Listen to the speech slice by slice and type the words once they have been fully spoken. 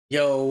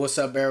Yo, what's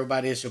up,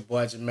 everybody? It's your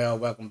boy Jamel.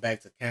 Welcome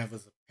back to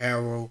Canvas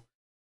Apparel.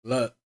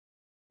 Look,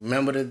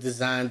 remember the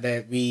design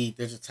that we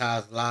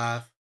digitized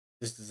live?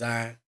 This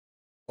design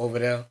over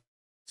there.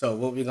 So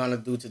what we're gonna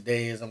do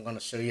today is I'm gonna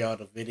show y'all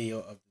the video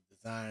of the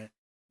design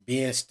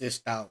being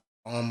stitched out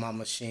on my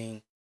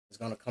machine. It's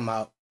gonna come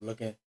out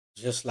looking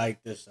just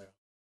like this.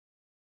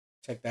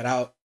 Check that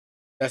out.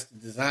 That's the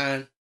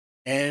design,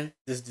 and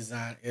this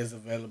design is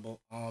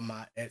available on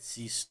my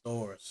Etsy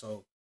store.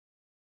 So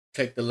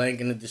click the link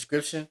in the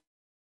description.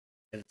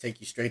 It'll take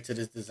you straight to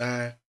this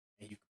design,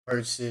 and you can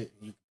purchase it,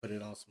 and you can put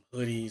it on some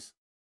hoodies,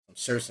 some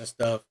shirts and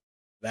stuff.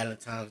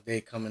 Valentine's Day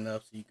coming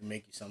up, so you can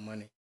make you some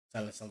money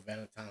selling some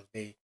Valentine's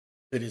Day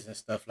hoodies and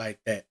stuff like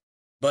that.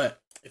 But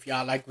if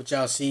y'all like what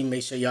y'all see,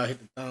 make sure y'all hit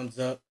the thumbs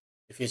up.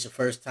 If it's your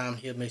first time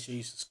here, make sure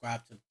you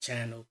subscribe to the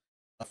channel.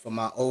 For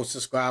my old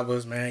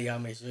subscribers, man, y'all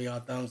make sure y'all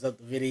thumbs up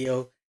the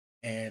video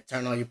and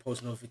turn on your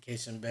post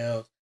notification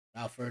bells.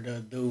 Without further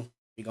ado,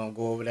 we're going to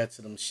go over there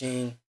to the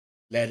machine,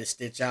 let it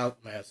stitch out.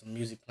 I'm going to have some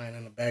music playing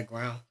in the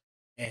background,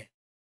 and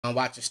I'm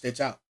watch it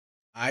stitch out.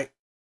 All right,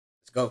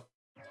 let's go.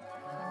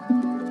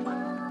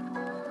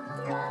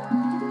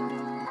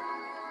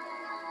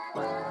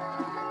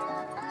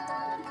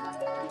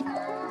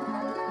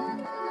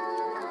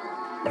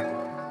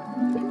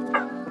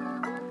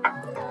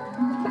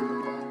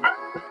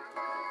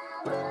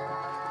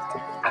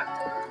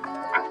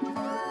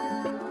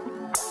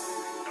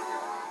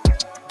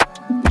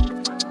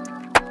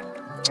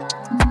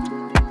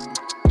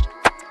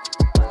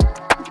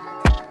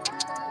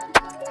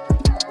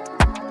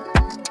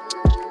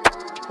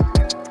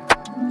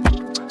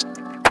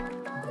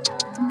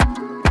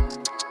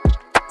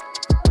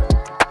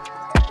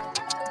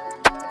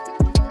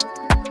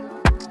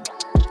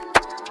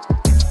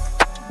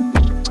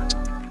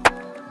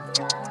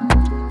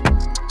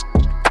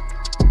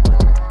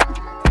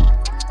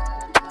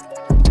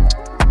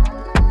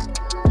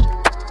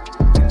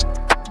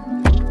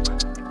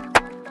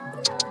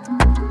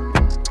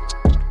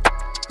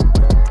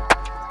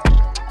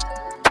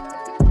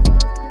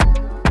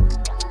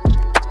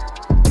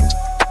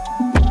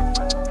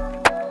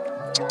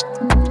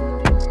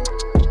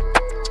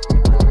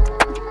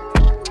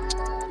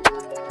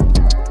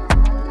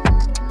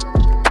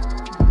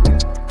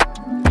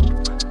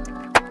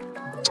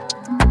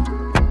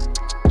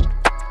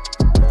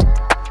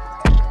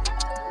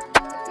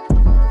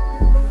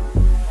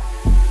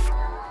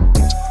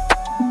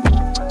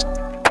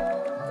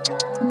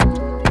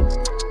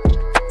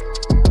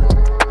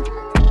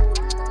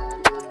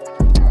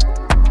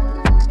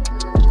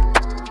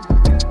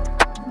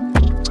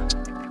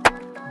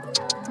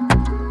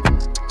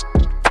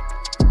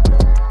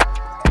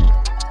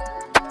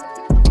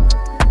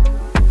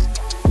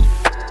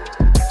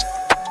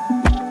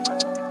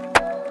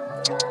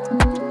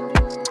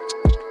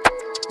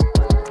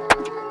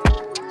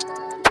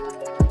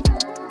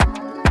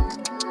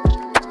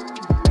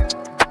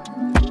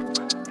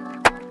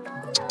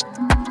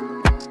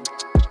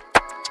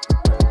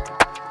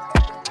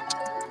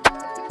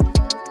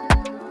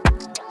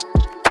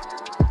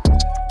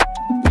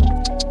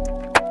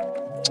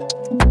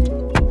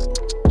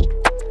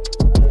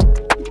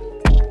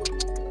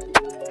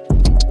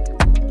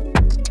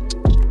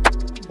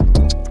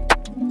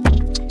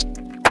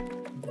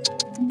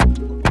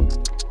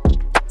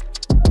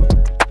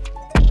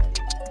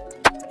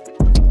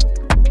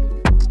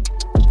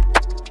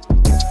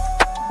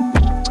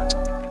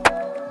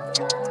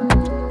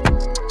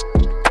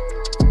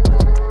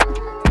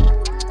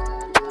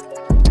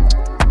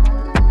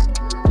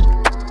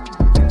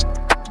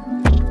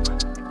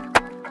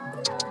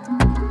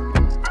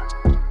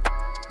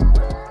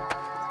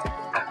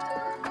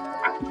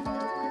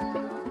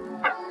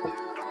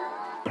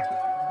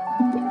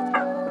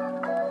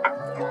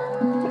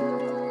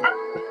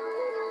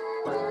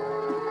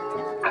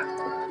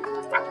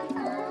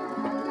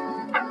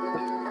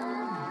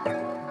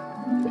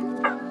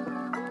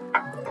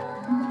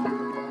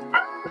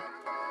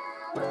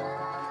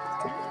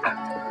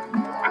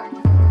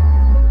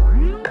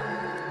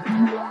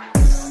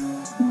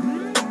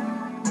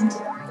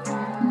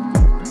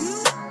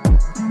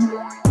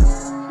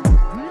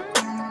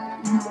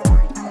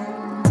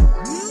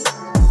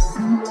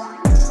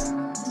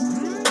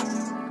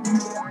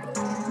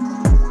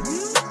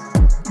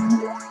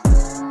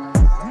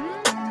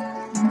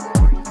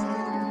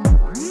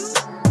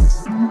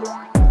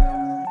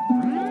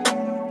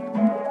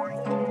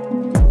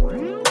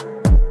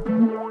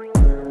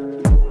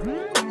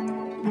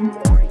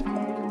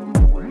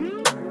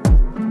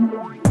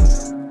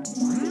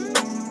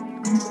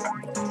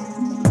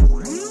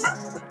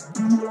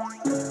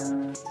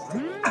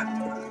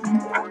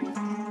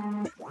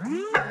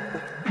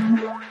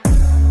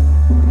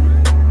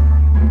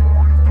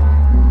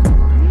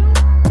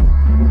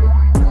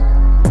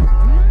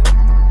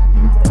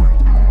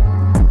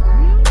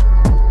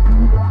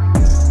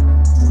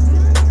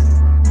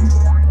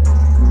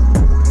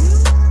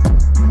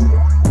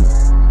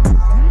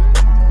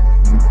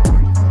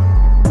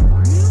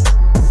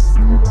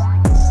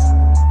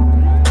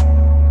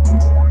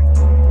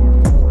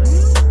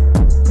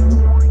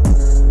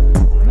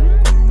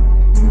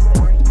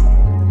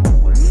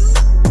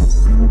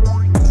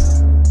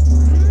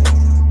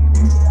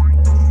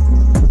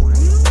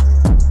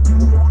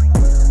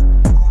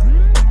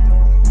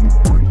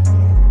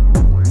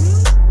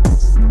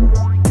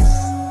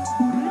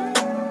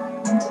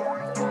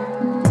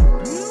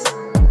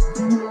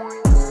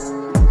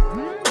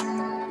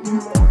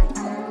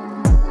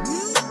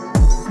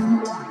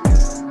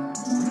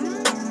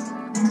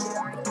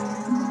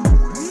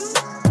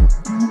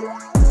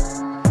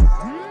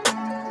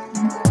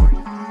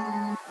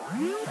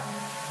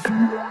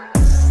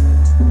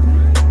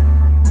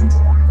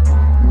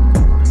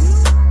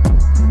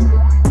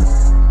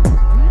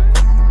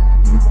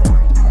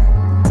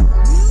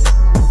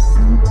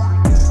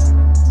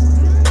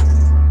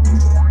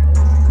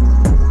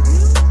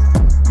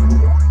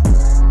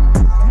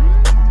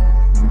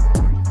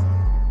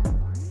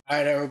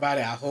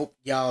 everybody. I hope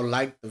y'all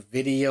liked the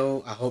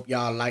video. I hope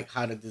y'all like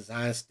how the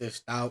design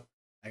stitched out.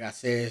 Like I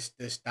said, it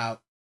stitched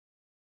out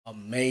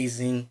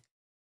amazing.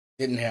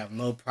 Didn't have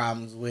no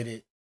problems with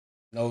it.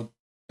 No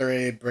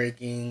thread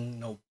breaking,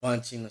 no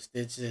bunching of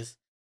stitches,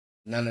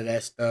 none of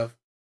that stuff.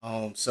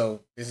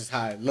 So this is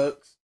how it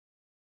looks.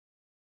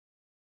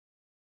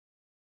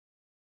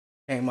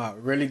 Came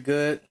out really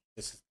good.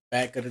 This is the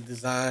back of the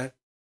design.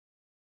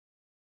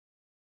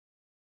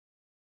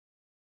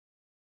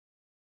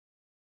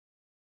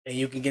 And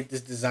you can get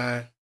this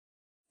design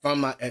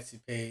from my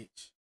Etsy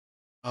page.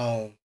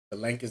 The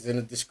link is in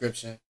the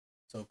description.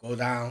 So go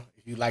down.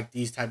 If you like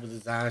these type of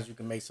designs, you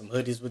can make some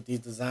hoodies with these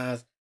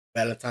designs.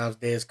 Valentine's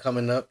Day is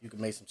coming up. You can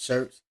make some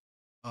shirts.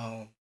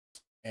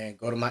 And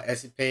go to my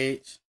Etsy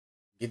page.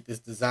 Get this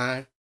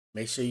design.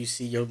 Make sure you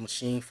see your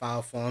machine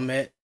file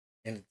format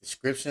in the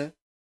description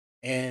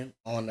and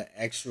on the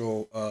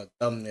actual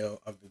thumbnail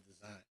of the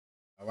design.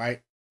 All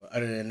right. But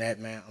other than that,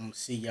 man, I'm gonna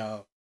see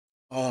y'all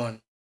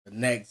on the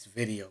next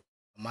video.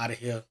 I'm out of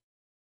here.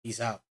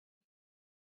 Peace out.